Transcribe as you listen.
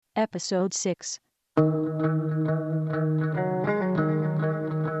Episode 6. The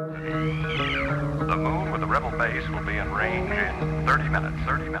moon with the rebel base will be in range in 30 minutes.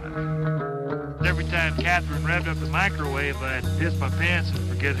 Every time Catherine revved up the microwave, I'd piss my pants and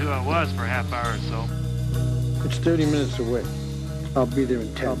forget who I was for a half hour or so. It's 30 minutes away. I'll be there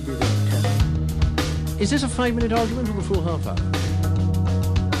in 10. Is this a 5-minute argument or a full half hour?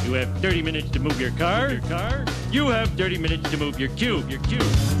 You have 30 minutes to move your car. You have 30 minutes to move your cube.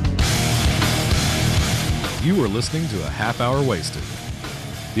 You are listening to A Half Hour Wasted,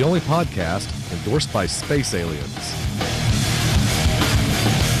 the only podcast endorsed by space aliens.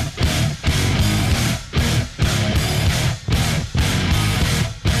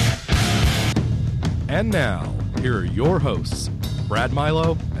 And now, here are your hosts, Brad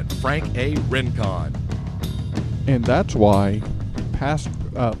Milo and Frank A. Rincon. And that's why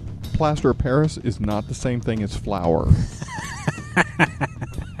plaster of Paris is not the same thing as flour.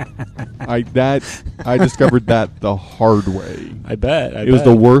 I discovered that the hard way. I bet. It was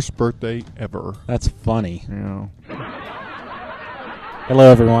the worst birthday ever. That's funny. Yeah. Hello,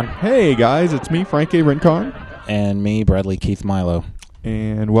 everyone. Hey, guys. It's me, Frank A. Rincon. And me, Bradley Keith Milo.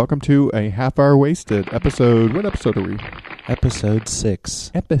 And welcome to A Half Hour Wasted episode. What episode are we? Episode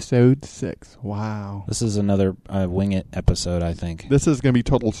 6. Episode 6. Wow. This is another Wing It episode, I think. This is going to be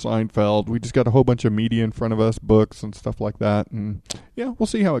total Seinfeld. We just got a whole bunch of media in front of us, books and stuff like that. And yeah, we'll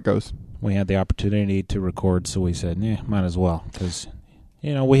see how it goes. We had the opportunity to record, so we said, might as well. Because,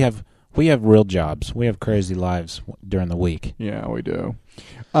 we have real jobs. We have crazy lives during the week. Yeah, we do.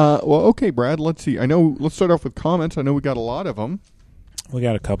 Well, okay, Brad, let's see. Let's start off with comments. I know we got a lot of them. We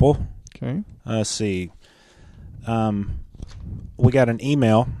got a couple. Okay. Let's see. We got an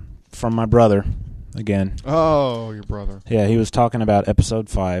email from my brother again. Oh, your brother. Yeah, he was talking about episode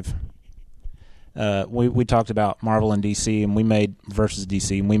 5. We talked about Marvel and DC, and we made versus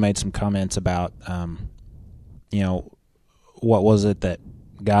DC, and we made some comments about, what was it that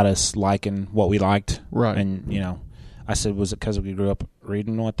got us liking what we liked, right? And I said, was it because we grew up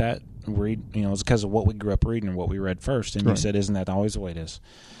reading was it because of what we grew up reading and what we read first? And right. He said, isn't that always the way it is?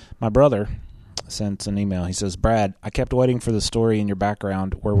 My brother sent an email. He says, Brad, I kept waiting for the story in your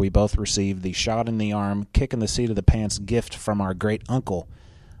background where we both received the shot in the arm, kick in the seat of the pants gift from our great uncle.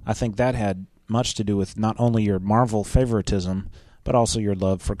 I think that had much to do with not only your Marvel favoritism, but also your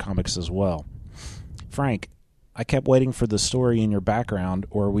love for comics as well. Frank, I kept waiting for the story in your background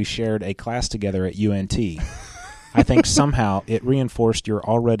where we shared a class together at UNT. I think somehow it reinforced your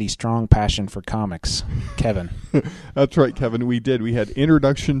already strong passion for comics. Kevin. That's right, Kevin. We did. We had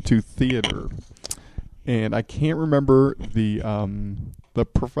Introduction to Theater. And I can't remember the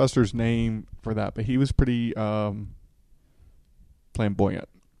professor's name for that, but he was pretty flamboyant,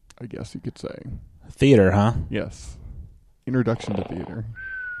 I guess you could say. Theater, huh? Yes. Introduction to Theater.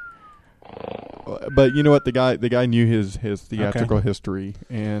 But you know what? The guy knew his theatrical history,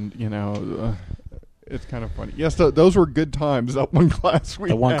 and it's kind of funny. Yes, those were good times. That one class we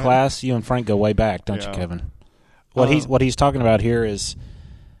had. The one class, you and Frank go way back, don't you, Kevin? What he's talking about here is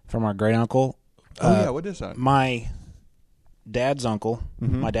from our great uncle. What is that? My dad's uncle,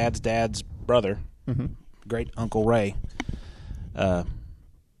 my dad's brother, great Uncle Ray. Let's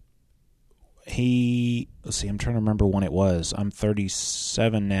see, I'm trying to remember when it was. I'm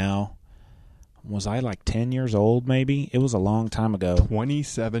 37 now. Was I like 10 years old, maybe? It was a long time ago.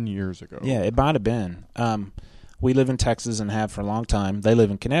 27 years ago. Yeah, it might have been. We live in Texas and have for a long time. They live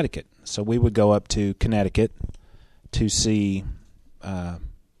in Connecticut. So we would go up to Connecticut to see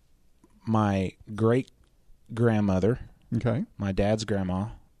my great-grandmother, okay, my dad's grandma,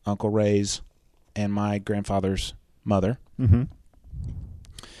 Uncle Ray's, and my grandfather's mother. Mm-hmm.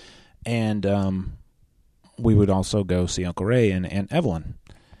 And we would also go see Uncle Ray and Aunt Evelyn.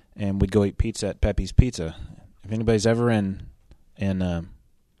 And we'd go eat pizza at Pepe's Pizza. If anybody's ever in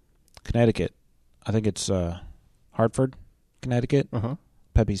Connecticut, I think it's Hartford, Connecticut.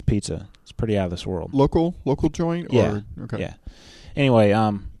 Pepe's Pizza. It's pretty out of this world. Local joint? Yeah. Okay. Yeah. Anyway,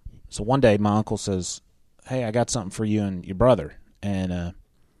 so one day my uncle says, hey, I got something for you and your brother. And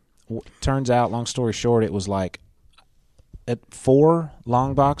turns out, long story short, it was like 4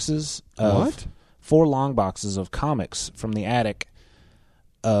 long boxes of 4 long boxes of comics from the attic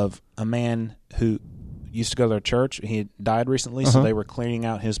of a man who used to go to their church. He had died recently, so they were cleaning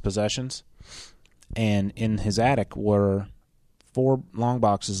out his possessions. And in his attic were 4 long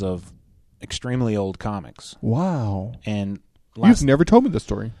boxes of extremely old comics. Wow. And you've never told me this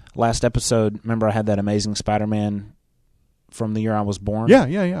story. Last episode, remember I had that Amazing Spider-Man from the year I was born?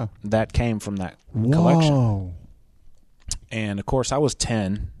 Yeah. That came from that collection. And, of course, I was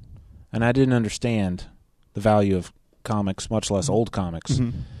 10, and I didn't understand the value of comics, much less old comics.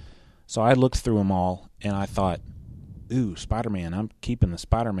 So I looked through them all, and I thought, ooh, Spider-Man, I'm keeping the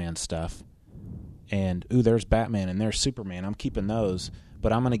Spider-Man stuff. And, ooh, there's Batman and there's Superman. I'm keeping those.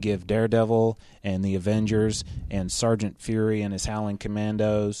 But I'm going to give Daredevil and the Avengers and Sergeant Fury and his Howling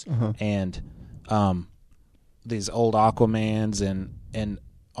Commandos and these old Aquamans and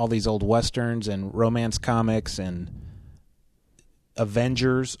all these old Westerns and romance comics and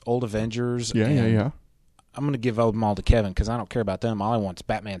Avengers, old Avengers. Yeah. I'm going to give them all to Kevin because I don't care about them. All I want is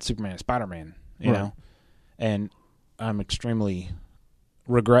Batman, Superman, and Spider-Man, you know? And I'm extremely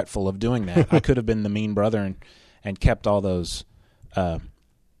regretful of doing that. I could have been the mean brother and kept all those, all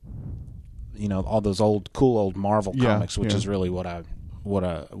those cool old Marvel comics, which is really what I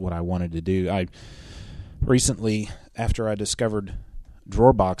wanted to do. I recently, after I discovered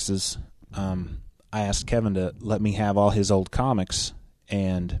drawer boxes, I asked Kevin to let me have all his old comics,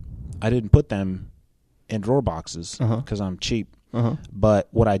 and I didn't put them in drawer boxes because I'm cheap. But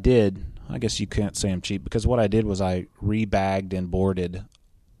what I did, I guess you can't say I'm cheap, because what I did was I rebagged and boarded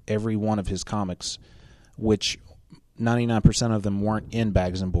every one of his comics, which 99% of them weren't in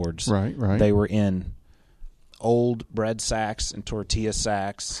bags and boards. Right. They were in old bread sacks and tortilla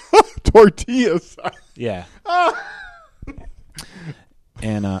sacks. Tortilla sacks. Yeah.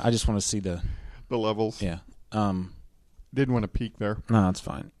 And I just want to see the levels. Yeah. Didn't want to peek there. No, it's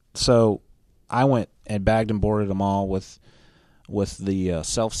fine. So I went and bagged and boarded them all with the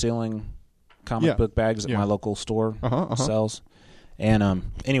self-sealing comic book bags that my local store sells. And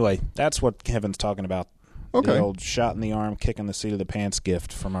anyway, that's what Kevin's talking about. Okay. The old shot in the arm, kick in the seat of the pants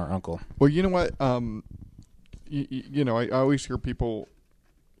gift from our uncle. Well, you know what? I always hear people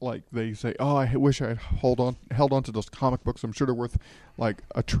like they say, "Oh, I wish I had held on to those comic books. I'm sure they're worth like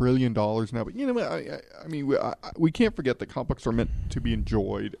 $1 trillion now." But you know what? I mean, we can't forget that comic books are meant to be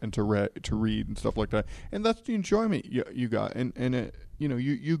enjoyed and to read and stuff like that. And that's the enjoyment you got. And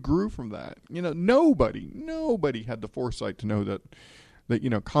you grew from that. You know, nobody had the foresight to know that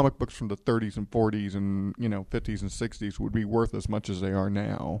comic books from the 30s and 40s and 50s and 60s would be worth as much as they are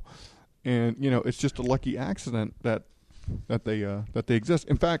now. And it's just a lucky accident that they exist.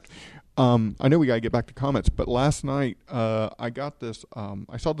 In fact, I know we got to get back to comments, but last night I got this.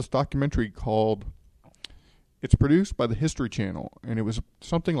 I saw this documentary called. It's produced by the History Channel, and it was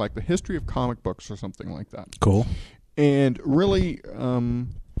something like the history of comic books or something like that. Cool. And really,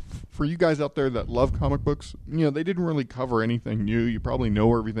 for you guys out there that love comic books, they didn't really cover anything new. You probably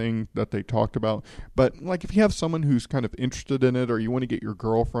know everything that they talked about. But like, if you have someone who's kind of interested in it, or you want to get your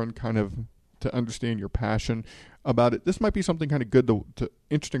girlfriend kind of to understand your passion about it, this might be something kind of good to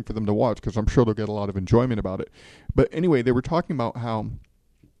interesting for them to watch, because I'm sure they'll get a lot of enjoyment about it. But anyway, they were talking about how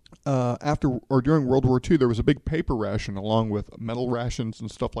after or during World War II, there was a big paper ration along with metal rations and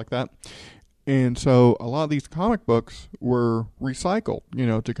stuff like that. And so a lot of these comic books were recycled,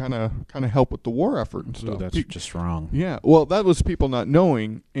 to kind of help with the war effort and stuff. Ooh, that's just wrong. Yeah, well, that was people not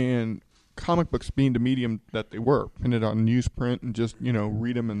knowing, and comic books being the medium that they were, printed on newsprint and just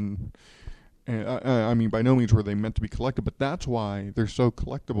read them and I mean, by no means were they meant to be collected, but that's why they're so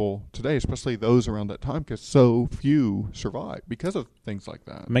collectible today, especially those around that time, because so few survive because of things like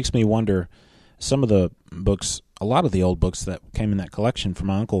that. It makes me wonder, some of the books, a lot of the old books that came in that collection from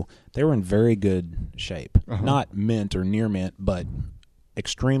my uncle, they were in very good shape. Not mint or near mint, but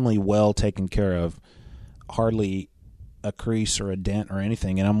extremely well taken care of, hardly a crease or a dent or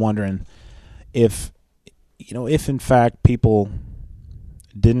anything. And I'm wondering if in fact people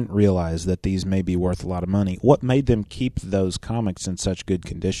didn't realize that these may be worth a lot of money, what made them keep those comics in such good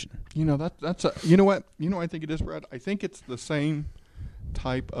condition? That's what I think it is, Brad. I think it's the same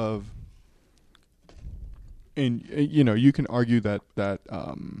type of, and you can argue that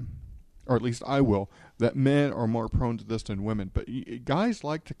or at least I will, that men are more prone to this than women. But guys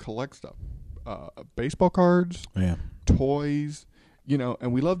like to collect stuff, baseball cards, toys,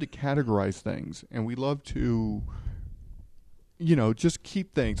 and we love to categorize things, and we love to just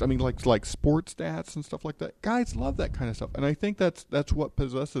keep things. I mean, like sports stats and stuff like that. Guys love that kind of stuff, and I think that's what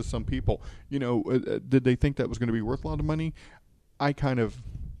possesses some people. Did they think that was going to be worth a lot of money? I kind of,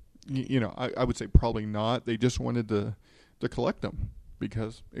 I would say probably not. They just wanted to collect them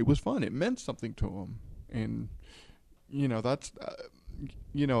because it was fun. It meant something to them, and that's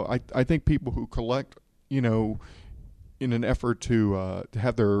I think people who collect, in an effort to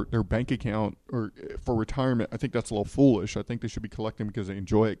have their bank account or for retirement, I think that's a little foolish. I think they should be collecting because they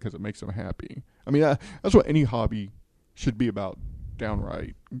enjoy it, because it makes them happy. I mean, that's what any hobby should be about,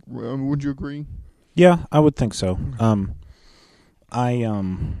 downright. Would you agree? Yeah, I would think so. I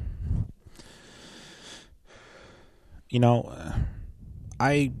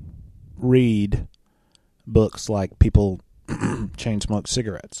read books like people chain smoke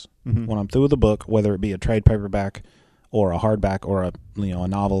cigarettes. Mm-hmm. When I'm through with a book, whether it be a trade paperback or a hardback or a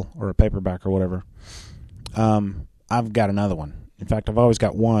novel or a paperback or whatever, I've got another one. In fact, I've always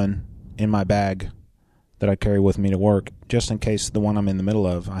got one in my bag that I carry with me to work, just in case the one I'm in the middle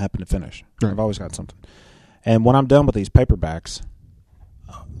of I happen to finish. Right. I've always got something. And when I'm done with these paperbacks,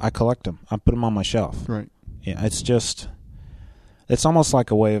 I collect them. I put them on my shelf. Right. Yeah, it's almost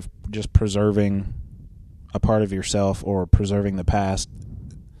like a way of just preserving a part of yourself or preserving the past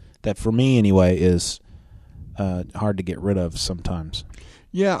that, for me anyway, is hard to get rid of sometimes.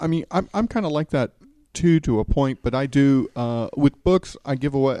 Yeah, I mean, I'm kind of like that too, to a point, but I do with books. I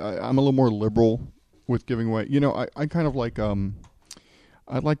give away. I'm a little more liberal with giving away. I kind of like.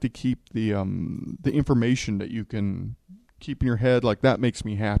 I'd like to keep the information that you can keep in your head. Like, that makes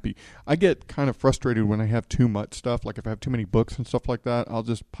me happy. I get kind of frustrated when I have too much stuff. Like, if I have too many books and stuff like that, I'll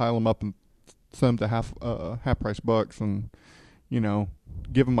just pile them up and send them to half price books, and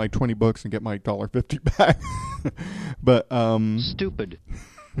give them my 20 books and get my $1.50 back. But Stupid.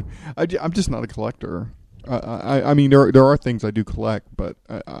 I'm just not a collector. I mean, there are things I do collect, but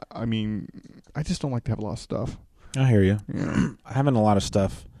I mean, I just don't like to have a lot of stuff. I hear you. Yeah. Having a lot of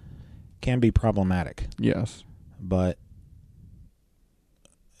stuff can be problematic. Yes, but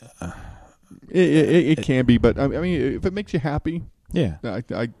it can be. But I mean, if it makes you happy, yeah,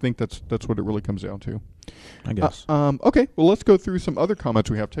 I think that's what it really comes down to. I guess. Okay, well, let's go through some other comments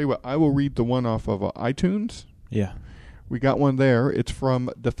we have. Tell you what, I will read the one off of iTunes. Yeah. We got one there. It's from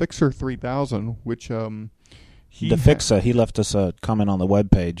DeFixer3000, which he left us a comment on the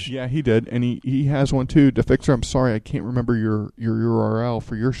webpage. Yeah, he did, and he has one too. DeFixer, I'm sorry, I can't remember your URL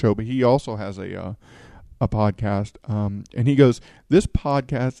for your show, but he also has a podcast. And he goes, "This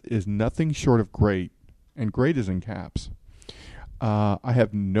podcast is nothing short of great," and great is in caps. I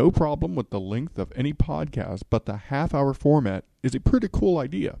have no problem with the length of any podcast, but the half-hour format is a pretty cool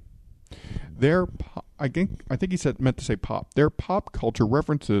idea. I think he meant to say pop. Their pop culture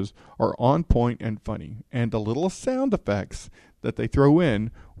references are on point and funny, and the little sound effects that they throw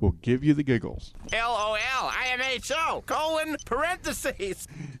in will give you the giggles. LOL, IMHO, parentheses.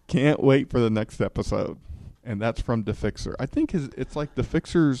 Can't wait for the next episode. And that's from DeFixer. I think it's like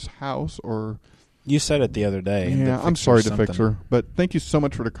DeFixer's house, or... You said it the other day. Yeah, I'm sorry, DeFixer. But thank you so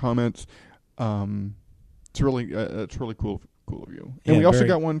much for the comments. It's really cool of you. And we also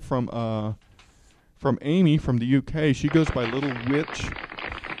got one from Amy from the UK. She goes by Little Witch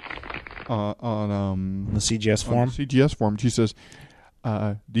on the CGS forum. CGS forum. She says,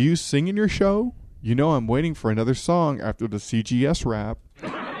 "Do you sing in your show? I'm waiting for another song after the CGS rap."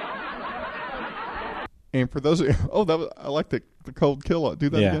 And for those of you, I like the cold kill. Do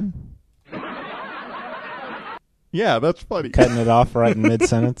that again. Yeah, that's funny. Cutting it off right in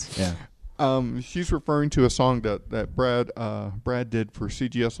mid-sentence. Yeah. She's referring to a song that Brad did for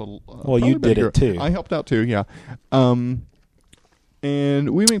CGS. Well, you did it too. I helped out too, yeah. And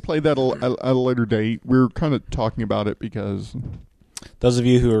we may play that at a later date. We're kind of talking about it because... Those of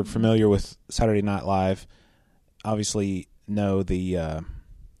you who are familiar with Saturday Night Live obviously know the, I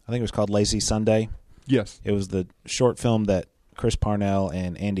think it was called Lazy Sunday. Yes. It was the short film that Chris Parnell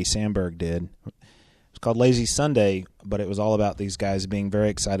and Andy Samberg did. It's called Lazy Sunday, but it was all about these guys being very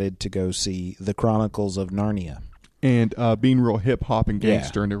excited to go see The Chronicles of Narnia. And being real hip-hop and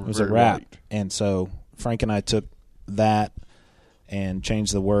gangster. And it was a rap. Right. And so Frank and I took that and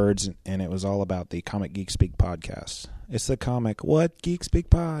changed the words, and it was all about the Comic Geek Speak podcast. It's the Comic What Geek Speak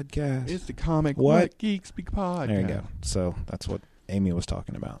podcast. It's the Comic What Geek Speak podcast. There you go. So that's what Amy was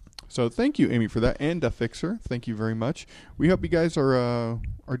talking about. So thank you, Amy, for that, and Fixer. Thank you very much. We hope you guys are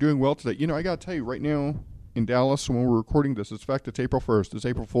doing well today. I got to tell you, right now in Dallas, when we're recording this, it's April 1st. It's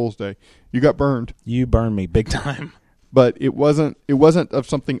April Fool's Day. You got burned. You burned me big time. But it wasn't of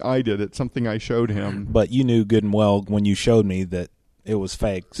something I did. It's something I showed him. But you knew good and well when you showed me that it was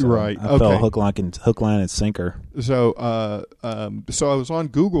fake. So right. I fell hook, line, and sinker. So so I was on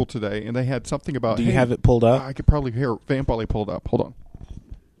Google today, and they had something about... Do you have it pulled up? I could probably hear Vamp while they pulled up. Hold on.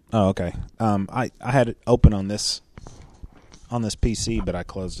 Oh, okay. I had it open on this PC, but I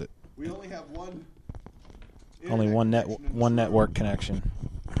closed it. We only have one. Only one network connection.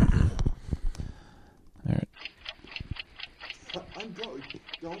 All right. I'm going.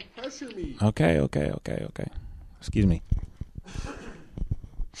 Don't pressure me. Okay. Excuse me.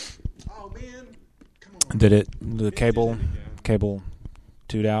 Oh man! Come on. Did it? The cable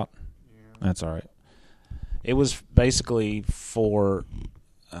tuned out. Yeah. That's all right. It was basically for.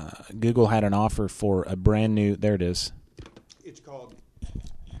 Google had an offer for a brand new. There it is. It's called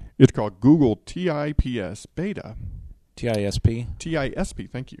Google TIPS Beta. TISP. TISP.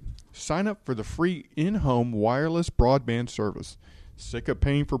 Thank you. Sign up for the free in-home wireless broadband service. Sick of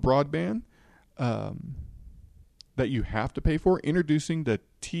paying for broadband that you have to pay for? Introducing the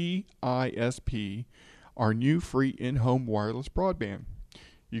TISP, our new free in-home wireless broadband.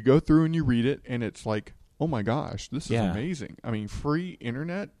 You go through and you read it, and it's like, oh my gosh, this is amazing. I mean, free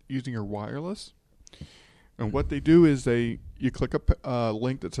internet using your wireless. And what they do is you click a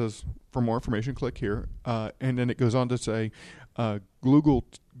link that says, for more information, click here. And then it goes on to say, Google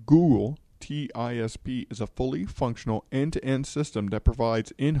TISP is a fully functional end-to-end system that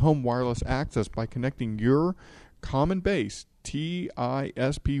provides in-home wireless access by connecting your common base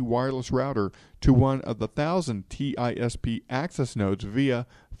TISP wireless router to one of the 1,000 TISP access nodes via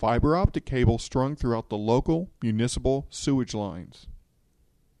fiber optic cable strung throughout the local municipal sewage lines.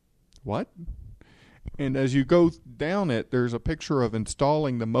 What? And as you go down it, there's a picture of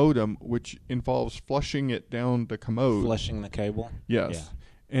installing the modem, which involves flushing it down the commode. Flushing the cable? Yes.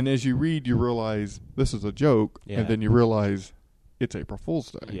 Yeah. And as you read, you realize this is a joke, and then you realize it's April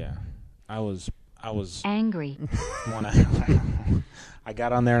Fool's Day. Yeah. I was angry when I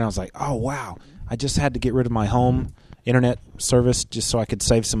got on there, and I was like, oh, wow. I just had to get rid of my home internet service just so I could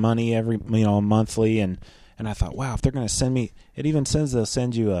save some money every monthly. And I thought, wow, if they're going to send me, it even says they'll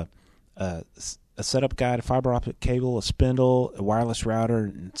send you a setup guide, a fiber optic cable, a spindle, a wireless router,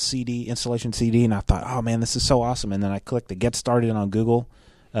 and installation CD. And I thought, oh, man, this is so awesome. And then I clicked the Get Started on Google,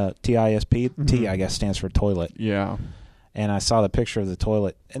 TISP. Mm-hmm. T, I guess, stands for toilet. Yeah. And I saw the picture of the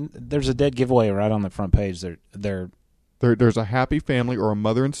toilet. And there's a dead giveaway right on the front page. There's a happy family or a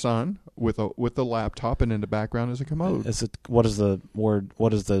mother and son with a laptop, and in the background is a commode. What is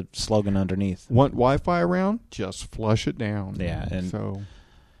the slogan underneath? Want Wi-Fi around? Just flush it down. Yeah. And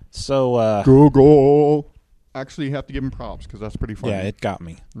so Google. Actually, you have to give him props because that's pretty funny. Yeah, it got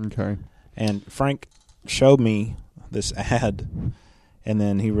me. Okay. And Frank showed me this ad, and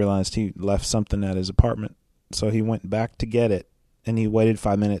then he realized he left something at his apartment. So he went back to get it, and he waited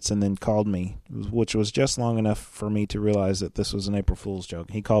 5 minutes and then called me, which was just long enough for me to realize that this was an April Fool's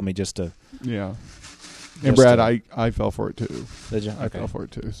joke. He called me just to... Yeah. And Brad, I fell for it too. Did you? Okay. I fell for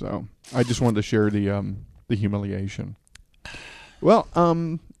it too. So I just wanted to share the humiliation. Well,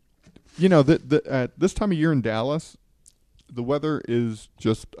 at this time of year in Dallas, the weather is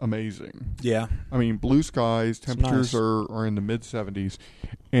just amazing. Yeah. I mean, blue skies, temperatures are in the mid-70s.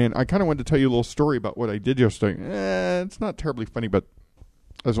 And I kind of wanted to tell you a little story about what I did yesterday. It's not terribly funny, but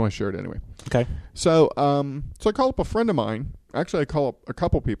I just want to share it anyway. Okay. So I call up a friend of mine. Actually, I call up a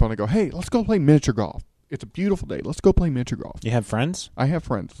couple people, and I go, hey, let's go play miniature golf. It's a beautiful day. Let's go play miniature golf. You have friends? I have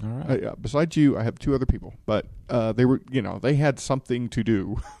friends. All right. Besides you, I have two other people. But they had something to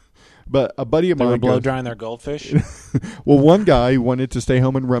do. But a buddy of mine... They were blow-drying their goldfish? Well, one guy wanted to stay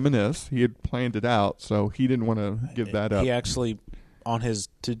home and reminisce. He had planned it out, so he didn't want to give that up. He actually, on his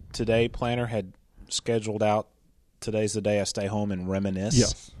today planner, had scheduled out, today's the day I stay home and reminisce.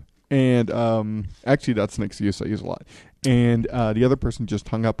 Yes. And actually, that's an excuse I use a lot. And the other person just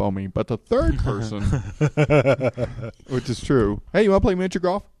hung up on me. But the third person, which is true, hey, you want to play miniature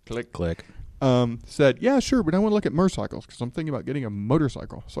golf? Click. Click. Said, yeah, sure, but I want to look at motorcycles because I'm thinking about getting a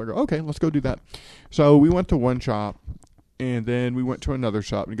motorcycle. So I go, okay, let's go do that. So we went to one shop, and then we went to another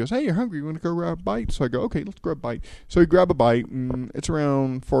shop, and he goes, hey, you're hungry. You want to go grab a bite? So I go, okay, let's grab a bite. So we grab a bite, and it's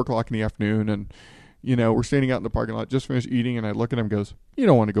around 4 o'clock in the afternoon, and, we're standing out in the parking lot, just finished eating, and I look at him and goes, you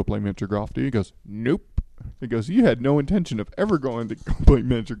don't want to go play miniature golf, do you? He goes, nope. He goes, you had no intention of ever going to go play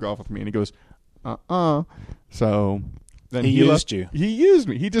miniature golf with me. And he goes, So... Then he used you. He used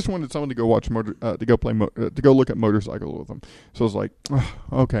me. He just wanted someone to go watch to go look at motorcycles with him. So I was like, oh,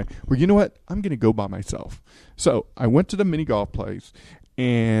 okay. Well, you know what? I'm going to go by myself. So I went to the mini golf place,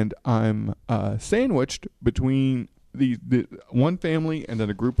 and I'm sandwiched between the one family and then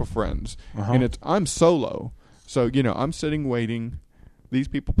a group of friends. Uh-huh. And I'm solo. So I'm sitting waiting. These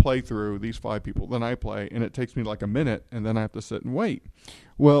people play through, these 5 people. Then I play, and it takes me like a minute, and then I have to sit and wait.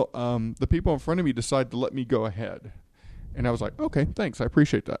 Well, the people in front of me decide to let me go ahead. And I was like, okay, thanks. I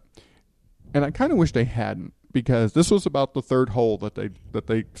appreciate that. And I kind of wish they hadn't, because this was about the 3rd hole that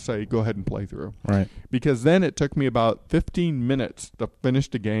they say go ahead and play through. Right. Because then it took me about 15 minutes to finish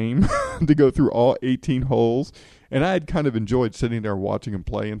the game, to go through all 18 holes. And I had kind of enjoyed sitting there watching them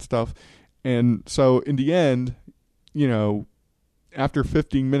play and stuff. And so in the end, after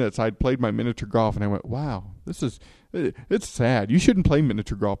 15 minutes, I'd played my miniature golf, and I went, wow, it's sad. You shouldn't play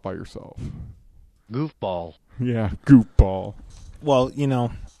miniature golf by yourself. Goofball. Yeah, goofball. Well,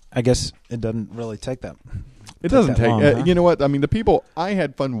 I guess it doesn't really take that. It doesn't take. Long, huh? You know what? I mean, the people. I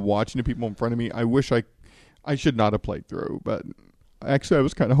had fun watching the people in front of me. I wish I should not have played through, but actually, I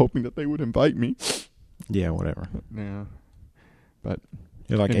was kind of hoping that they would invite me. Yeah, whatever. Yeah, but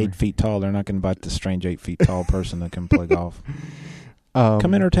You're like Anyway. 8 feet tall. They're not going to invite the strange 8 feet tall person that can play golf.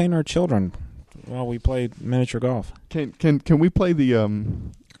 Come entertain our children while we play miniature golf. Can we play the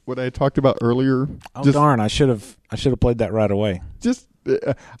what I talked about earlier? Oh darn! I should have played that right away. Just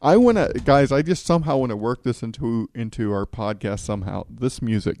I want to, guys. I just somehow want to work this into our podcast somehow. This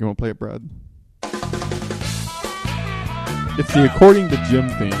music. You want to play it, Brad? It's the According to Jim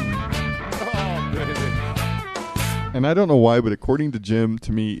theme. And I don't know why, but According to Jim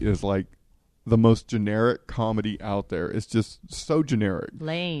to me is like the most generic comedy out there. It's just so generic.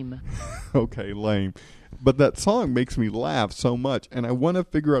 Lame. Okay, lame. But that song makes me laugh so much, and I want to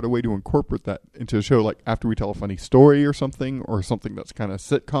figure out a way to incorporate that into a show, like after we tell a funny story or something that's kind of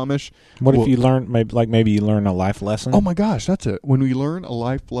sitcomish. What if you learn, maybe you learn a life lesson? Oh my gosh, that's it. When we learn a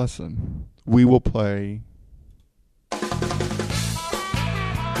life lesson, we will play...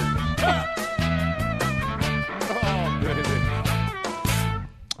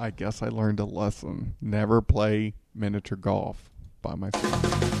 I guess I learned a lesson. Never play miniature golf by myself.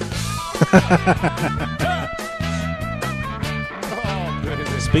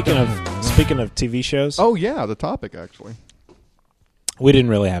 Speaking of TV shows. Oh yeah, the topic actually. We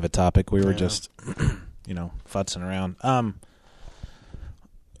didn't really have a topic. We were just futzing around.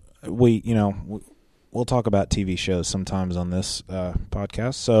 We'll talk about TV shows sometimes on this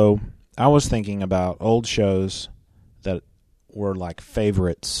podcast. So I was thinking about old shows that were like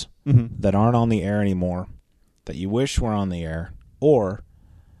favorites that aren't on the air anymore, that you wish were on the air, or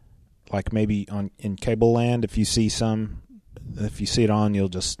like maybe in cable land, if you see it on, you'll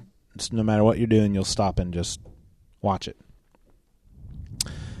just no matter what you're doing, you'll stop and just watch it.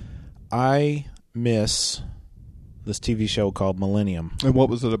 I miss this TV show called Millennium. And what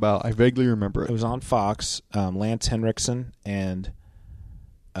was it about? I vaguely remember it. It was on Fox. Lance Henriksen and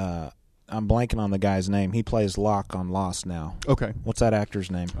I'm blanking on the guy's name. He plays Locke on Lost now. Okay. What's that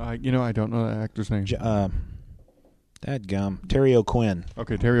actor's name? I don't know that actor's name. Dadgum. Terry O'Quinn.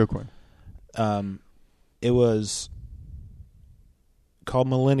 Okay, Terry O'Quinn. It was called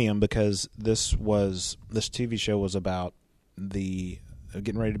Millennium because this TV show was about the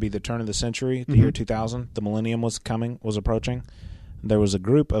getting ready to be the turn of the century, the year 2000. The millennium was approaching. There was a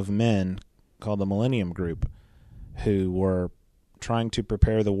group of men called the Millennium Group who were trying to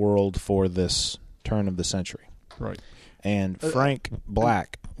prepare the world for this turn of the century. Right. And Frank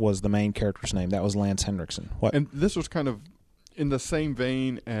Black was the main character's name. That was Lance Henriksen. What? And this was kind of in the same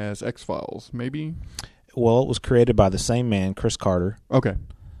vein as X-Files, maybe? Well, it was created by the same man, Chris Carter. Okay.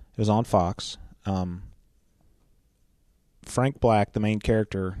 It was on Fox. Frank Black, the main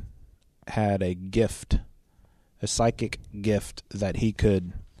character, had a gift, a psychic gift that he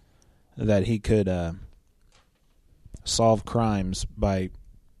could solve crimes by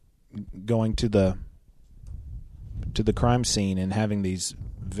going to the crime scene and having these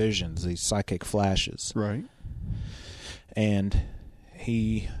visions, these psychic flashes. Right. And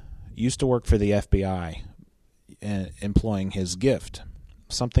he used to work for the FBI, employing his gift.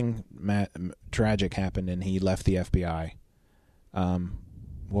 Something tragic happened, and he left the FBI.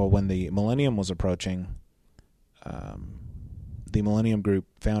 Well, when the millennium was approaching, the Millennium Group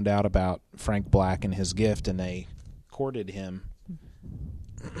found out about Frank Black and his gift, and they courted him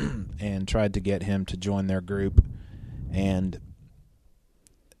and tried to get him to join their group. And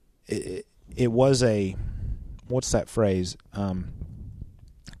it was a, what's that phrase?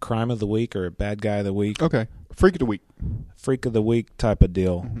 Crime of the week or bad guy of the week? Okay. Freak of the week. Freak of the week type of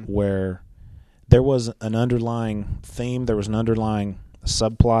deal, where there was an underlying theme, there was an underlying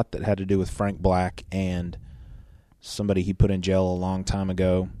subplot that had to do with Frank Black and somebody he put in jail a long time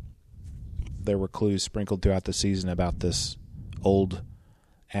ago. There were clues sprinkled throughout the season about this old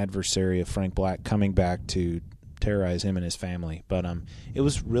adversary of Frank Black coming back to terrorize him and his family. But it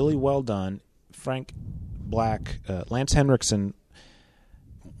was really well done. Frank Black, Lance Henriksen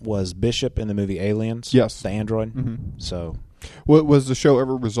was Bishop in the movie Aliens. Yes. The android. So, was the show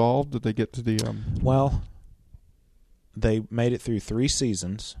ever resolved? Did they get to the... Well, they made it through 3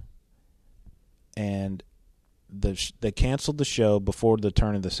 seasons, and they canceled the show before the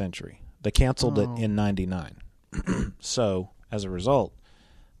turn of the century. They canceled it in 99. So, as a result,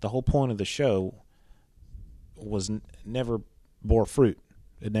 the whole point of the show was never bore fruit.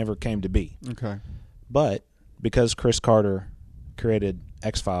 It never came to be. Okay. But because Chris Carter created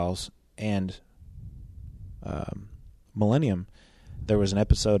X-Files and Millennium, there was an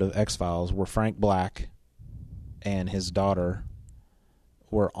episode of X-Files where Frank Black and his daughter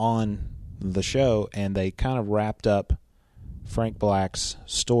were on the show, and they kind of wrapped up Frank Black's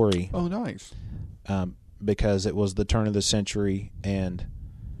story. Oh, nice. Because it was the turn of the century, and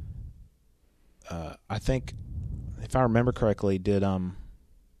I think, if I remember correctly, did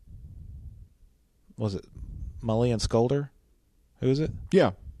was it Mully and Scolder? Who is it?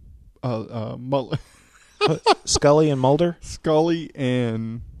 Yeah. Scully and Mulder? Scully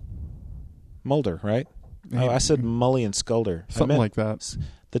and Mulder, right? Oh, I said Mully and Scolder. Something like that.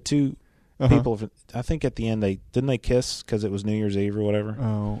 The two people, I think at the end, didn't they kiss because it was New Year's Eve or whatever?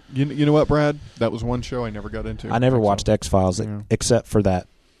 Oh. You know what, Brad? That was one show I never got into. I never watched X-Files except for that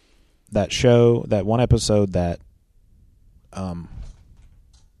show, that one episode that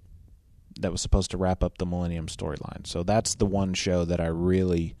was supposed to wrap up the Millennium storyline. So that's the one show that I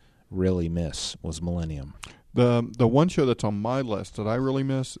really, really miss was Millennium. The one show that's on my list that I really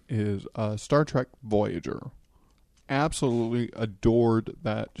miss is Star Trek Voyager. Absolutely adored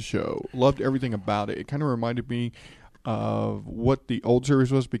that show. Loved everything about it. It kind of reminded me of what the old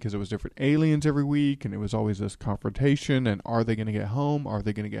series was because it was different aliens every week, and it was always this confrontation, and are they going to get home? Are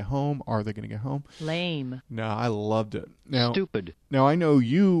they going to get home? Are they going to get home? Lame. No, I loved it. Now, Stupid. Now, I know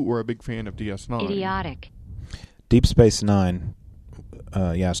you were a big fan of DS9. Idiotic. Deep Space Nine.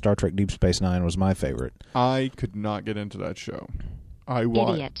 Star Trek Deep Space Nine was my favorite. I could not get into that show. I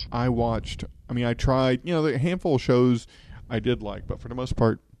tried, the handful of shows I did like, but for the most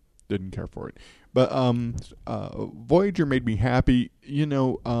part, didn't care for it. But Voyager made me happy.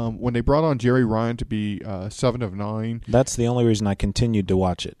 When they brought on Jerry Ryan to be 7 of 9. That's the only reason I continued to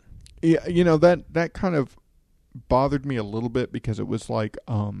watch it. Yeah, that kind of bothered me a little bit because it was like,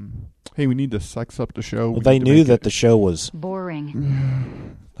 hey, we need to sex up the show. Well, they knew that the show was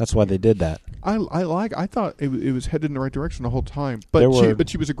boring. That's why they did that. I thought it was headed in the right direction the whole time. But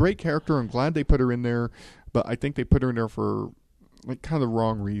she was a great character. I'm glad they put her in there. But I think they put her in there for kind of the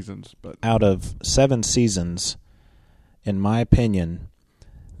wrong reasons. But out of 7 seasons, in my opinion,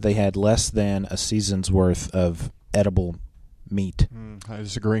 they had less than a season's worth of edible meat. I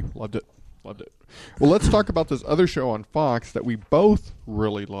disagree. Loved it. Well, let's talk about this other show on Fox that we both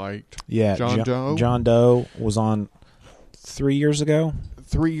really liked. Yeah, John Doe. John Doe was on 3 years ago.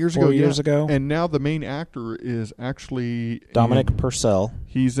 3 years ago, 4 years ago. And now the main actor is actually Dominic Purcell.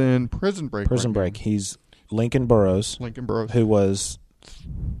 He's in Prison Break. He's Lincoln Burrows. Who was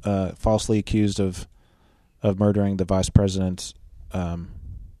falsely accused of murdering the vice president's,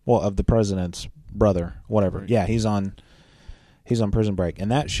 of the president's brother, whatever. Right. Yeah, he's on Prison Break,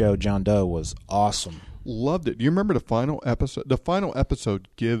 and that show John Doe was awesome. Loved it. Do you remember the final episode? The final episode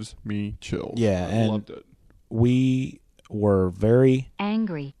gives me chills. Yeah, I loved it. We were very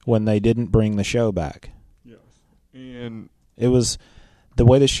angry when they didn't bring the show back. Yes, and it was the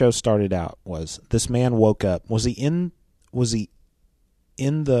way the show started out was this man woke up. Was he in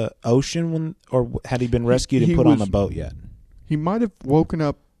the ocean or had he been rescued and put on the boat yet? He might have woken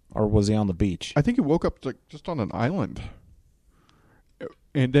up, or was he on the beach? I think he woke up just on an island,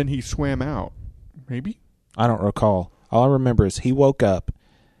 and then he swam out. Maybe I don't recall. All I remember is he woke up,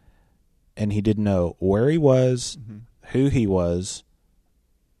 and he didn't know where he was, who he was,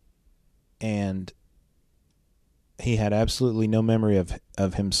 and he had absolutely no memory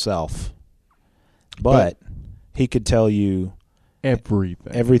of himself. But he could tell you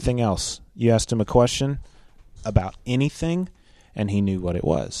everything else. You asked him a question about anything, and he knew what it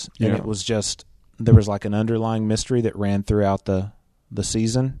was. Yeah. And it was just, there was like an underlying mystery that ran throughout the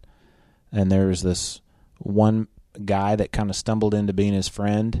season, and there was this one guy that kind of stumbled into being his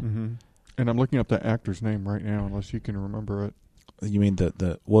friend. Mm-hmm. And I'm looking up the actor's name right now, unless you can remember it. You mean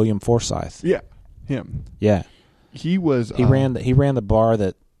the William Forsythe? Yeah, him. Yeah, he was. He ran the bar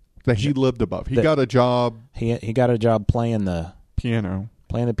that he lived above. He got a job. He got a job playing the piano.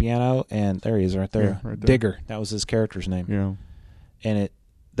 And there he is, right there. Yeah, right there. Digger. That was his character's name. Yeah. And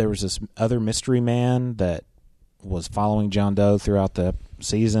there was this other mystery man that was following John Doe throughout the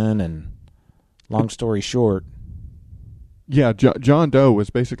season, and long story short. Yeah, John Doe was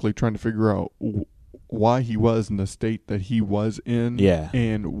basically trying to figure out why he was in the state that he was in. Yeah.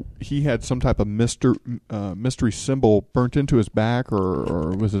 And he had some type of mystery symbol burnt into his back,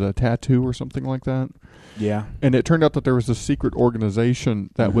 or was it a tattoo or something like that? Yeah. And it turned out that there was a secret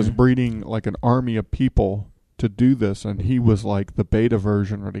organization that was breeding like an army of people to do this, and he was like the beta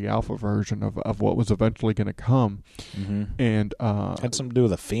version or the alpha version of what was eventually going to come. Mm-hmm. And had something to do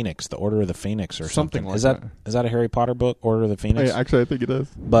with the Phoenix, the Order of the Phoenix, or something like that. Is that a Harry Potter book, Order of the Phoenix? Actually, I think it is.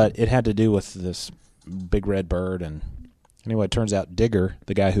 But it had to do with this big red bird, and anyway, it turns out Digger,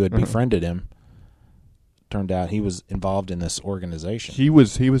 the guy who had befriended him, turned out he was involved in this organization. He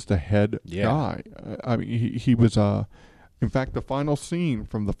was the head guy. I mean, he was. In fact, the final scene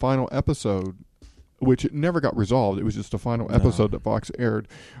from the final episode, which it never got resolved, it was just a final episode that Fox aired,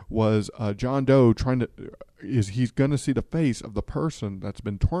 was John Doe he's going to see the face of the person that's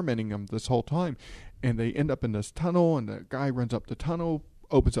been tormenting him this whole time, and they end up in this tunnel, and the guy runs up the tunnel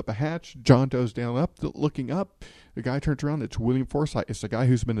opens up a hatch. John Doe's down up, looking up. The guy turns around. It's William Forsythe. It's the guy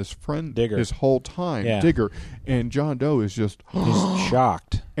who's been his friend Digger. his whole time, Yeah. Digger. And John Doe is just He's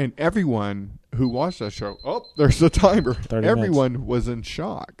shocked. And everyone who watched that show, oh, there's the timer. 30 Everyone was in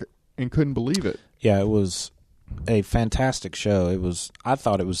shock and couldn't believe it. Yeah, it was a fantastic show. I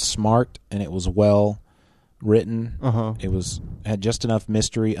thought it was smart and it was well written. Uh-huh. It had just enough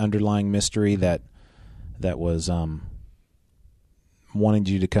underlying mystery that was wanted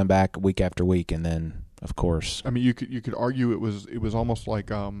you to come back week after week, and then of course, I mean, you could argue it was almost like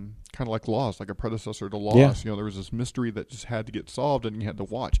kind of like Lost, like a predecessor to Lost. Yeah. You know, there was this mystery that just had to get solved, and you had to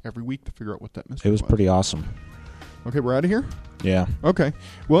watch every week to figure out what that mystery it was pretty awesome. Okay, we're out of here? Yeah. Okay.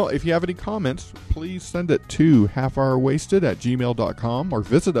 Well, if you have any comments, please send it to halfhourwasted@gmail.com or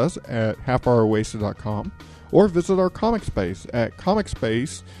visit us at halfhourwasted.com or visit our comic space at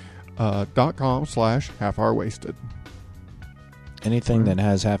comicspace.com/halfhourwasted. Anything that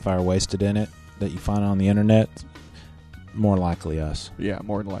has Half Hour Wasted in it that you find on the internet, more likely us. Yeah,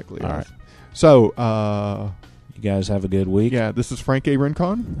 more than likely All us. right. So, you guys have a good week. Yeah, this is Frank A.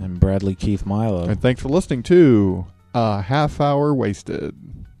 Rincon. And Bradley Keith Milo. And thanks for listening to Half Hour Wasted.